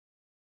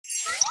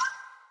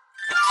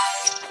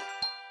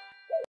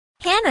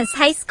Hannah's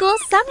high school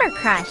summer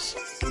crush.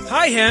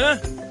 Hi, Hannah.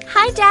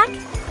 Hi, Jack.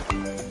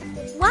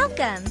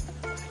 Welcome.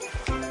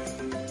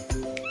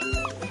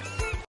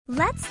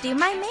 Let's do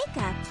my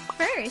makeup.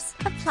 First,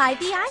 apply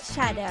the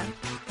eyeshadow.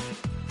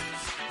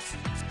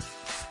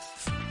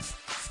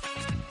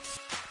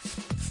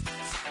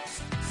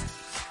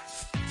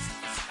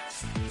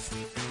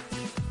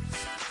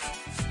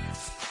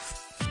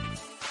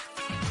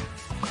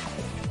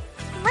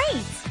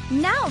 Great!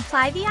 Now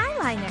apply the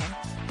eyeliner.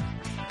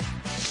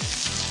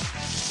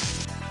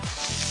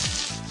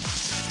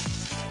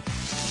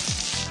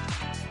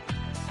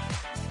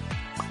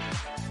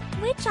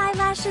 Which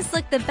eyelashes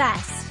look the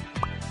best?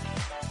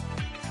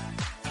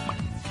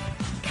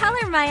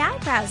 Color my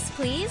eyebrows,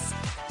 please.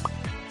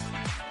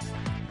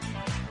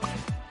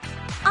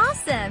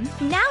 Awesome!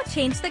 Now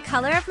change the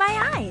color of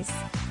my eyes.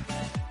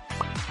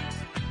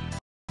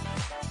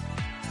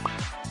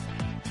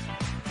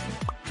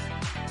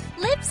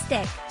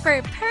 Lipstick for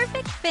a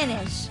perfect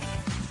finish.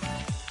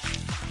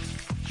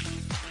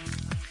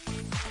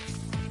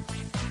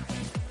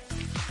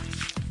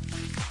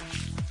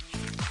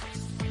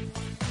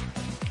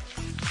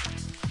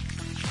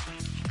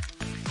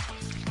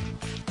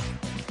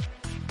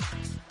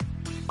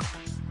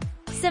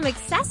 Some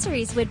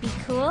accessories would be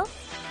cool.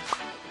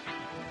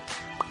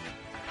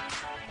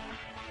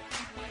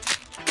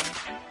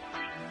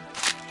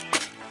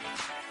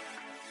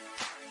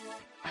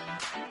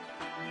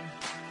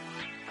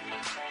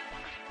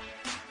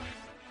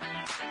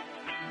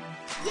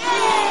 Yay!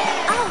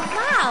 Oh,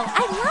 wow!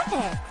 I love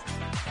it!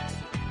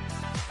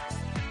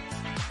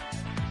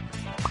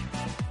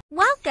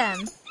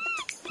 Welcome!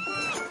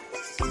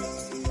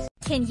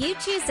 Can you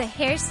choose a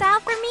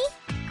hairstyle for me?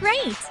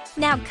 Great!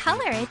 Now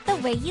color it the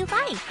way you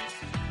like.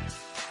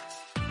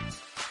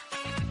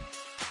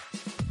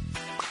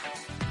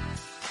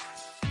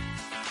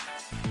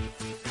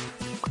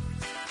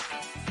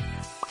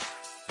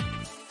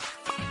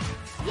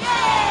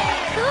 Yay!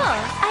 Cool!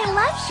 I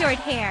love short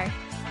hair.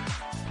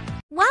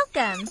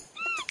 Welcome!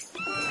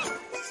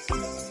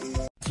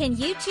 Can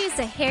you choose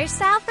a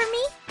hairstyle for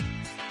me?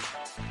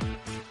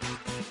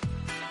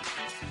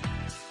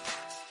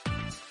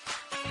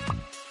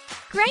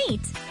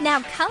 Great! Now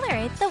color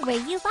it the way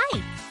you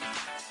like.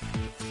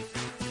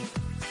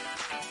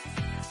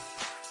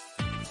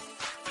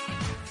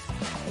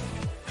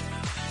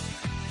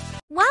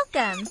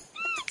 Welcome!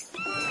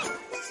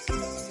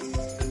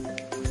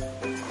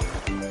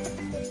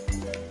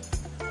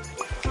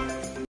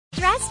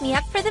 Dress me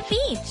up for the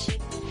beach.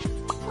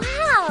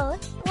 Wow!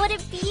 What a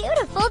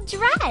beautiful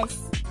dress!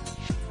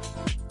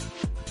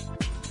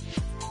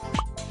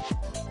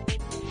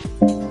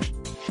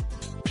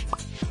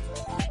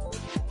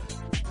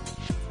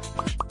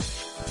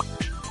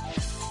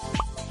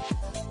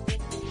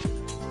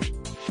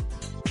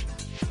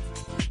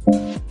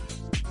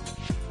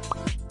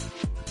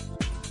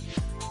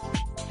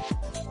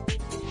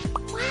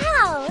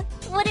 Wow!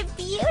 What a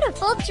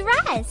beautiful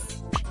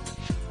dress!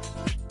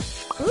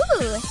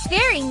 Ooh,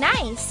 very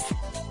nice!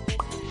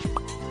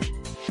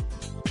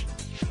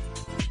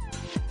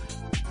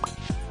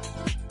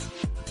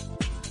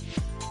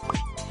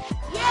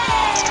 Yay!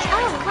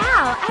 Oh,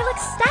 wow! I look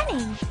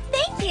stunning!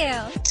 Thank you!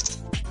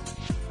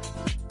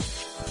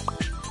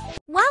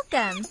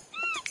 Welcome!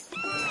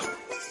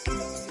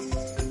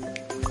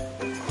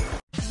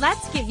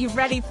 Let's get you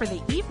ready for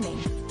the evening.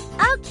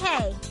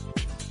 Okay!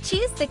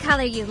 Choose the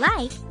color you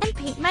like and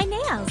paint my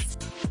nails.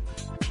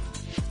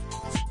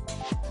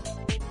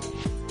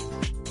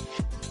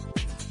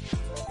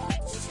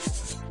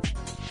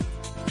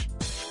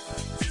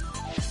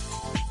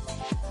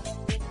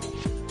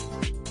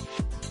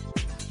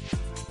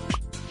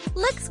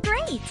 Looks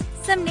great!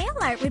 Some nail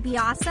art would be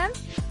awesome.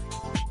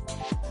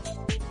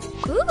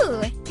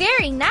 Ooh,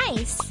 very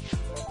nice!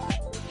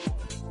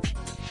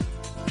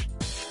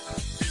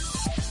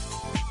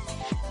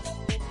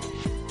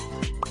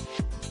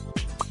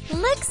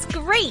 Looks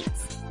great!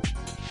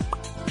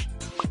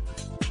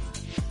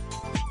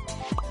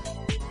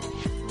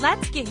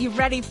 Let's get you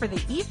ready for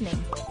the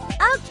evening.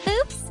 Oh,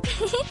 oops!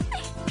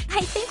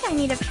 I think I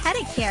need a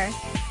pedicure.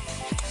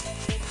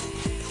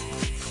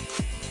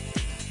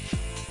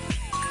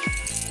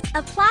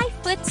 Apply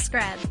foot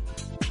scrub.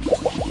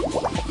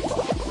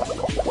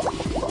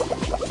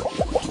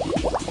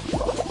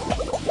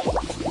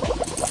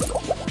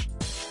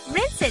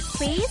 Rinse it,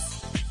 please.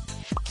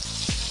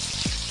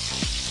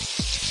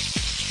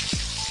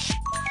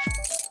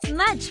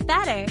 Much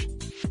better.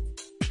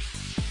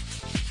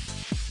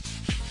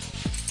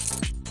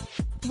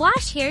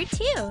 Wash hair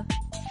too.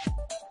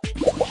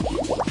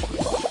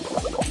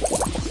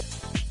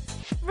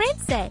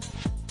 Rinse it.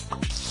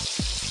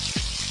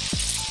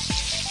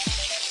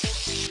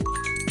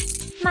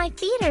 My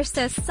feet are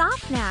so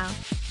soft now.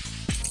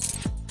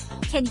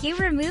 Can you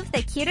remove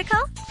the cuticle?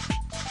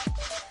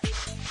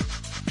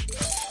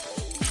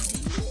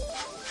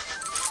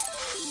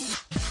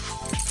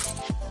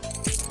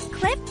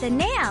 Clip the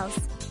nails.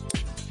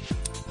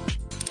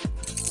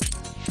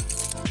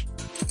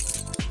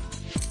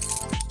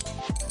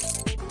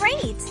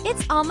 Great!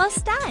 It's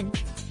almost done.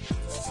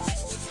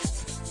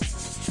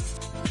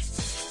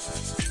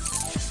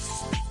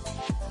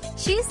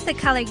 Choose the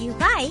color you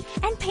like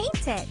and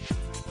paint it.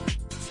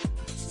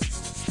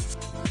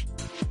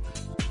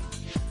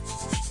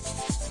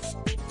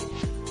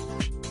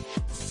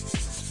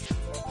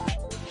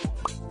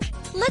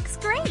 Looks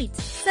great!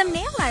 Some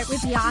nail art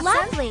would be awesome.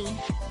 Lovely!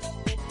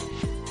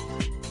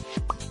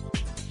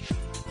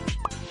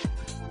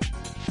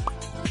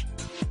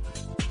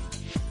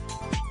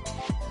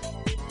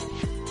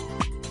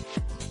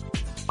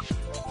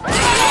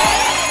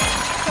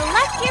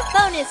 Collect your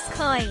bonus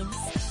coins!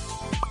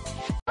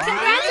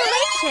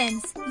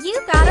 Congratulations! You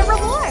got a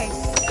reward!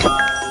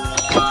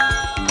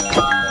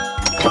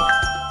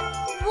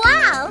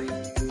 Wow!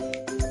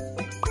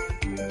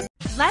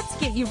 Let's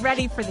get you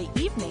ready for the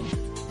evening.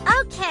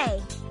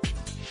 Okay.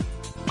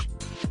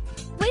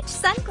 Which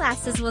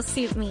sunglasses will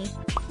suit me?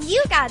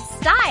 You got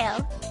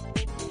style!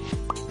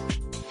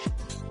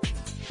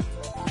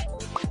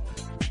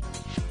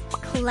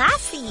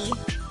 Classy!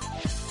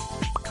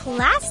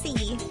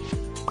 Classy!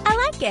 I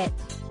like it!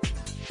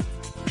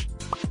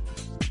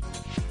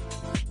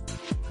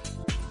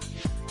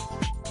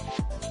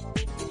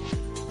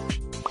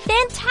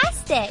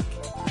 Fantastic!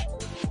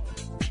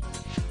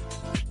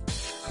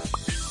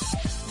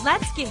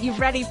 Let's get you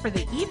ready for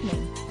the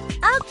evening.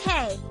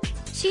 Okay.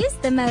 Choose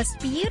the most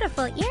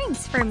beautiful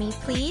earrings for me,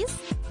 please.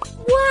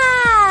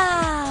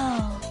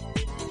 Wow!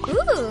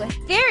 Ooh,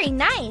 very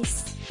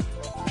nice.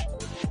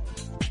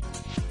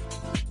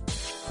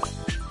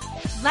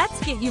 Let's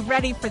get you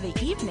ready for the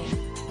evening.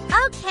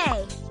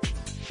 Okay.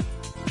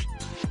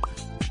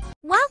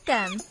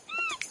 Welcome.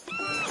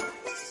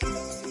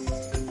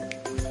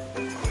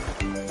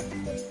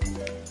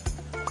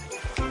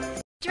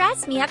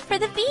 Dress me up for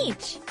the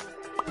beach.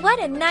 What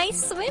a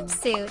nice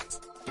swimsuit.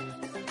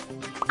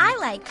 I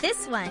like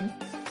this one.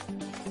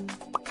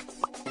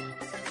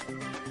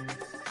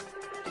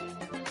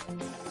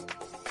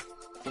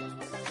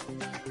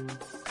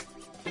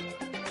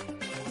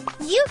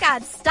 You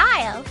got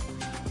style.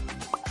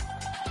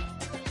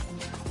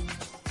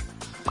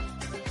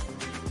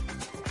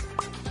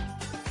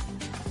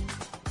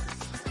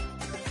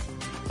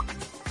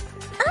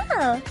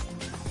 Oh.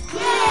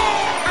 Yay!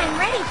 I'm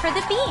ready for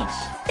the beach.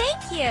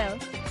 Thank you.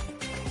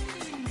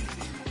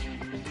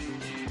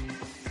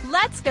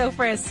 Let's go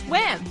for a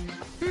swim.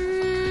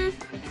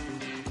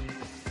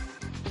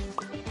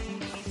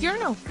 You're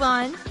no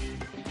fun.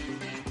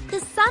 The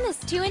sun is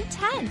too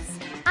intense.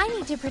 I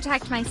need to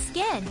protect my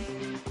skin.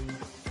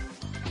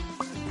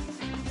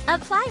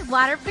 Apply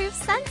waterproof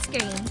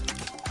sunscreen.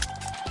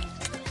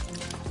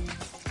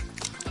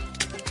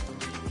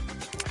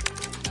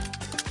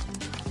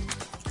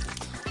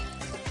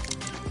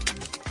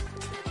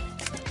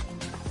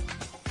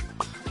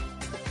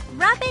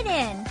 Rub it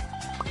in.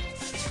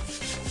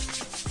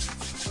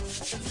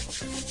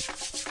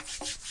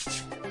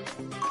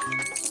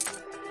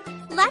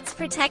 Let's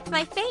protect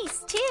my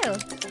face, too.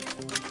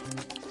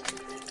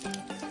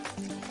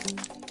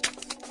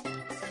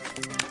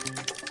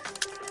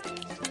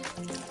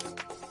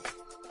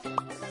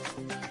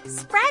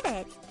 Spread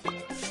it.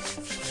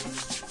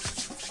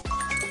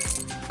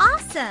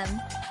 Awesome.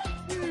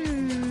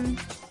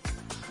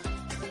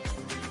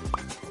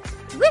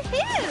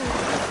 Woohoo!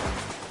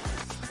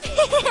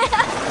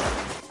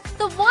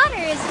 The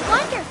water is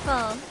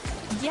wonderful.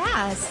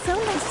 Yeah, so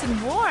nice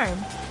and warm.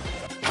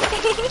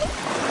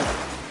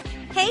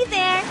 Hey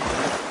there!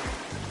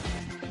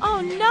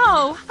 Oh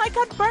no, I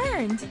got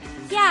burned.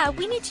 Yeah,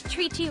 we need to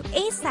treat you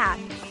ASAP.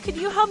 Could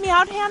you help me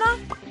out, Hannah?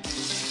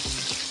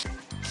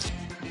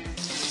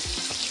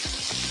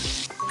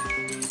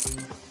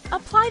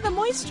 Apply the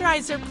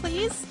moisturizer,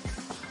 please.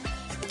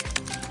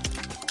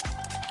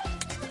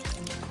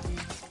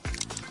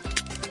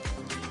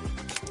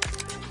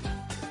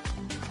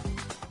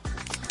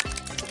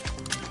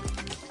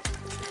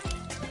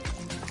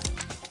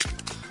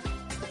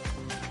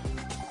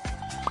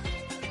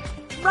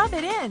 Rub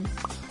it in.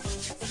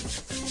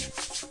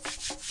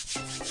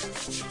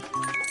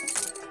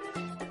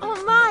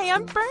 Oh my,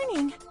 I'm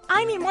burning.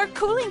 I need more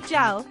cooling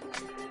gel.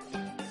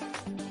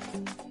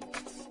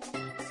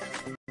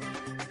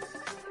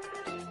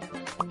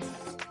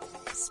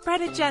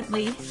 Spread it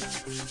gently.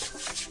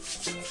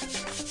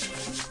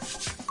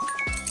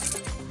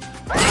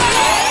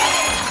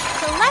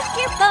 Collect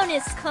your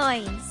bonus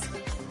coins.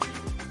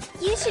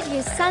 You should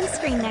use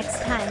sunscreen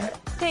next time.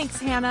 Thanks,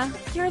 Hannah.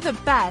 You're the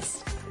best.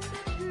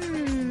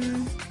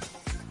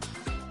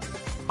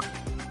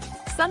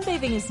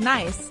 Sunbathing is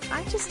nice.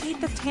 I just hate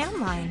the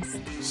tan lines.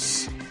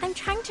 Shh, I'm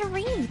trying to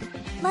read.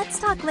 Let's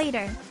talk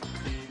later.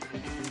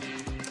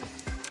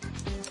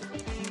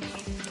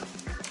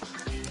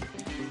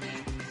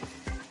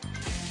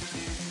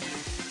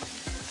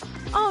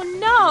 Oh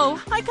no,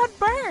 I got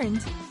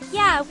burned.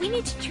 Yeah, we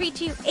need to treat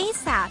you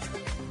ASAP.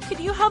 Could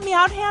you help me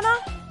out, Hannah?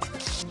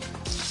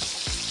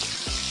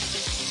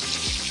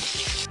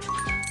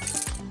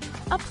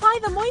 Apply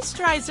the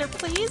moisturizer,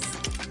 please.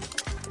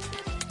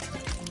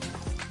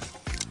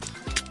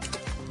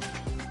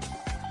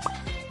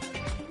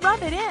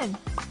 Rub it in.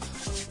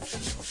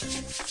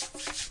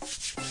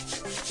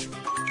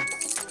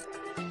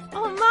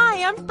 Oh my,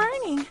 my, I'm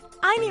burning.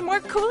 I need more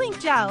cooling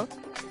gel.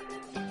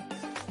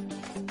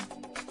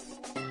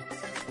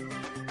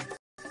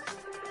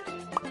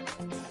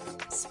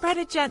 Spread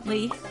it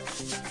gently.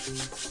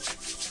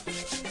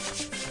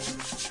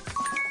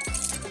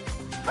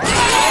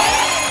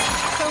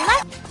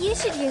 You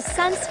should use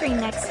sunscreen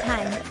next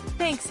time.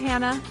 Thanks,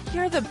 Hannah.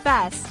 You're the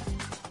best.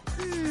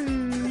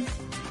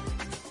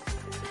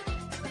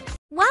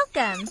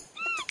 Welcome.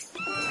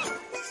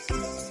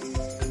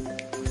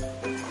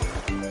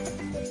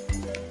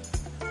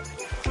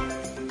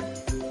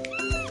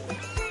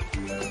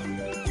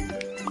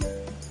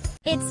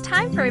 It's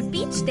time for a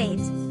beach date.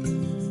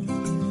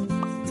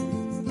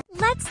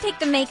 Let's take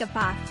the makeup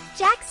off.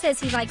 Jack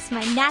says he likes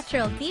my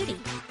natural beauty.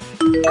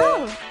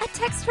 Oh, a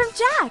text from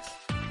Jack.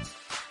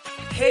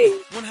 Hey,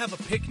 wanna have a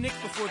picnic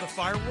before the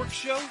fireworks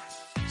show?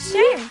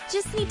 Sure,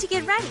 just need to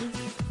get ready.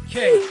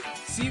 Okay,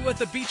 see you at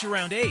the beach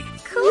around 8.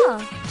 Cool,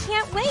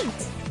 can't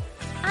wait.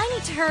 I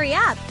need to hurry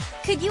up.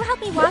 Could you help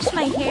me wash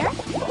my hair?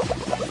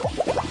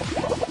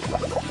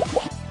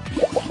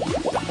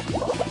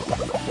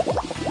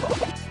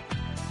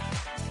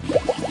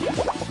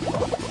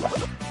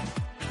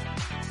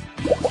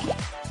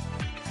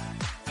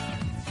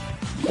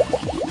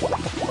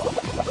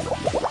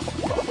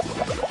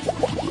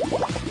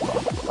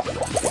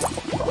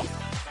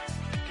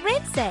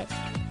 Rinse it.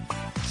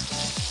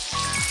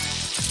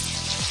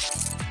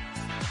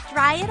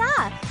 Dry it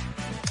off.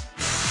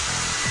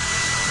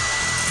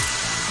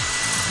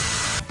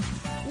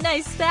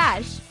 Nice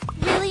stash.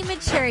 Really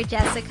mature,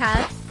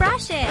 Jessica.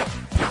 Brush it.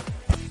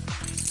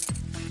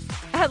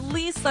 At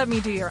least let me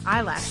do your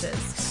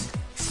eyelashes.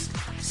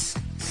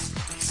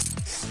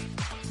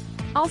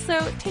 Also,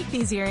 take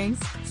these earrings.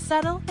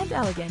 Subtle and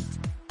elegant.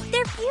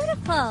 They're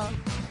beautiful.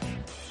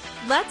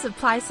 Let's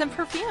apply some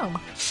perfume.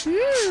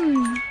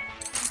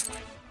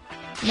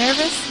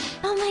 Nervous?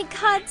 Oh my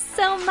god,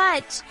 so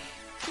much.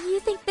 You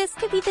think this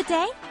could be the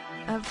day?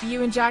 Of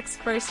you and Jack's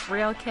first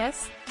real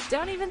kiss?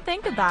 Don't even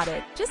think about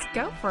it. Just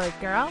go for it,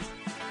 girl.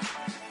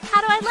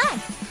 How do I look?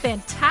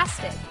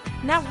 Fantastic.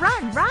 Now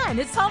run, run.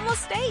 It's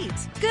almost 8.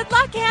 Good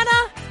luck,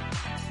 Hannah.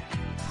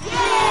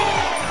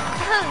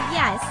 Oh,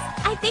 yes.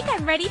 I think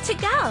I'm ready to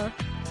go.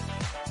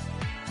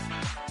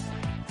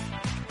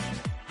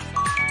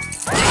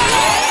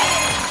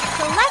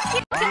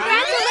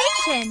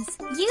 Congratulations!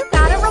 You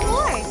got a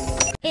reward.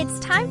 It's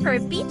time for a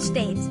beach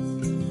date.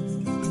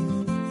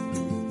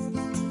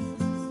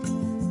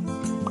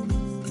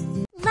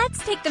 Let's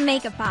take the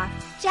makeup off.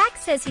 Jack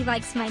says he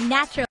likes my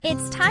natural.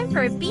 It's time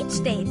for a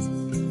beach date.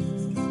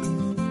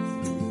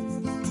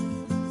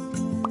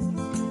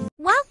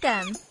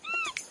 Welcome.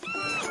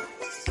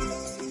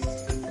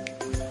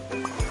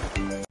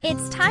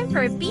 It's time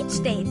for a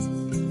beach date.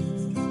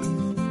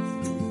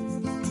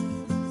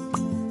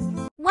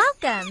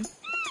 Welcome.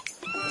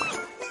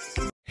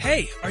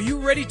 Hey, are you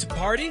ready to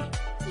party?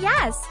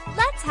 Yes,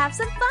 let's have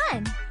some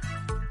fun.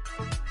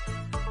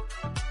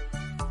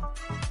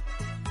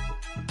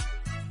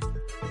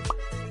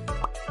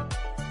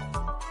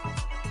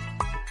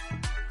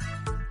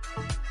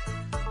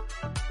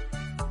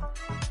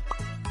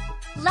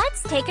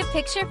 Let's take a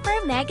picture for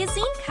a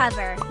magazine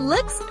cover.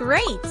 Looks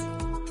great.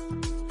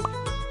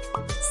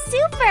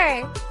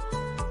 Super!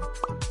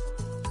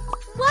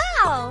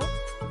 Wow!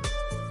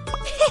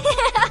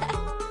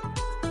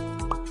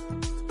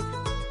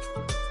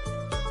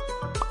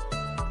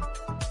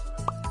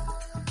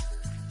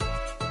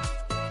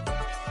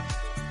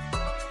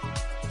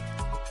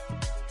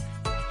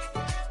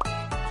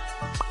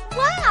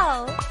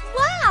 Wow!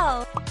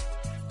 Wow!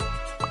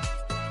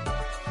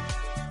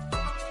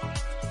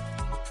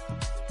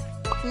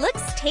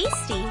 Looks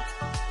tasty.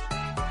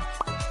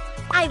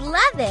 I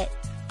love it.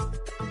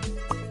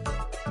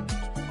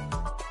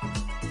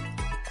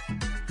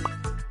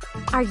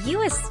 Are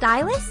you a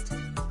stylist?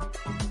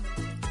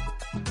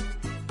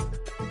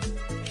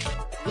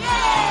 Yay!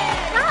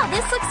 Wow,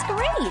 this looks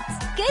great.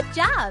 Good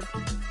job.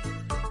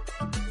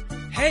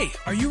 Hey,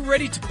 are you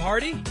ready to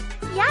party?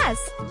 Yes,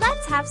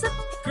 let's have some.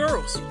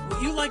 Girls,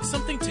 would you like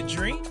something to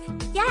drink?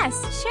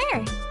 Yes,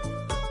 sure.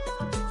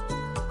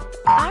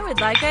 I would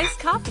like iced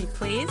coffee,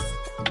 please.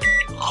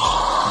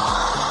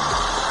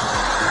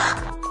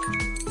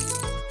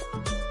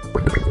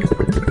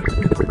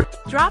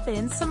 Drop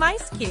in some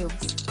ice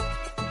cubes.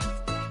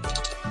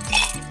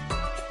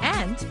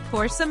 And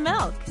pour some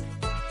milk.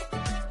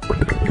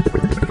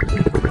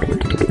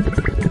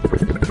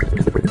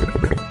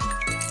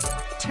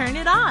 Turn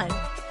it on.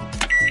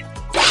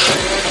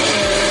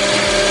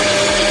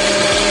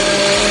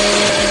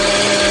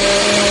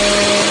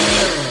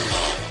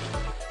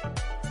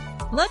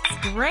 Looks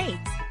great.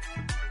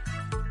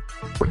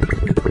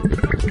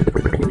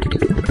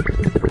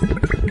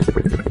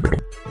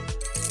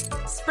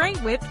 Spray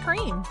whipped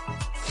cream.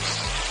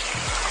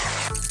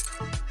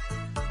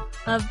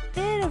 A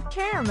bit of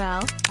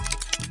caramel.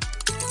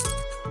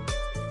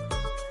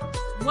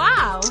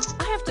 Wow,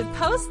 I have to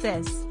post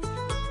this.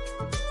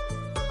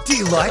 Do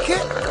you like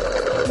it?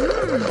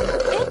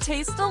 It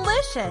tastes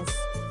delicious.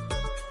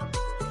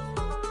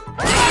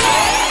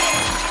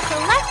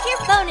 Collect your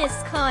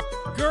bonus coin.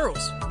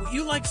 Girls, would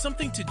you like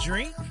something to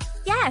drink?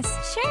 Yes,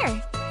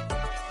 sure.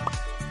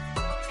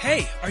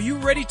 Hey, are you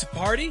ready to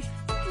party?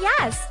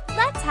 Yes,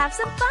 let's have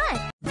some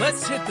fun.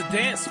 Let's hit the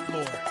dance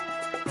floor.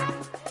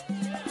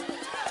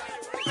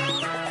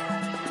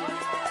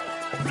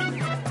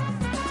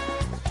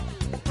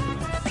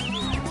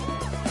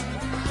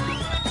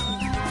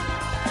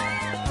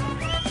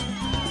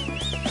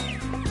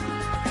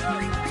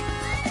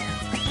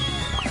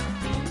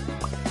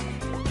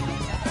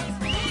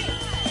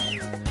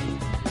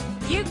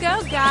 You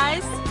go,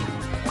 guys!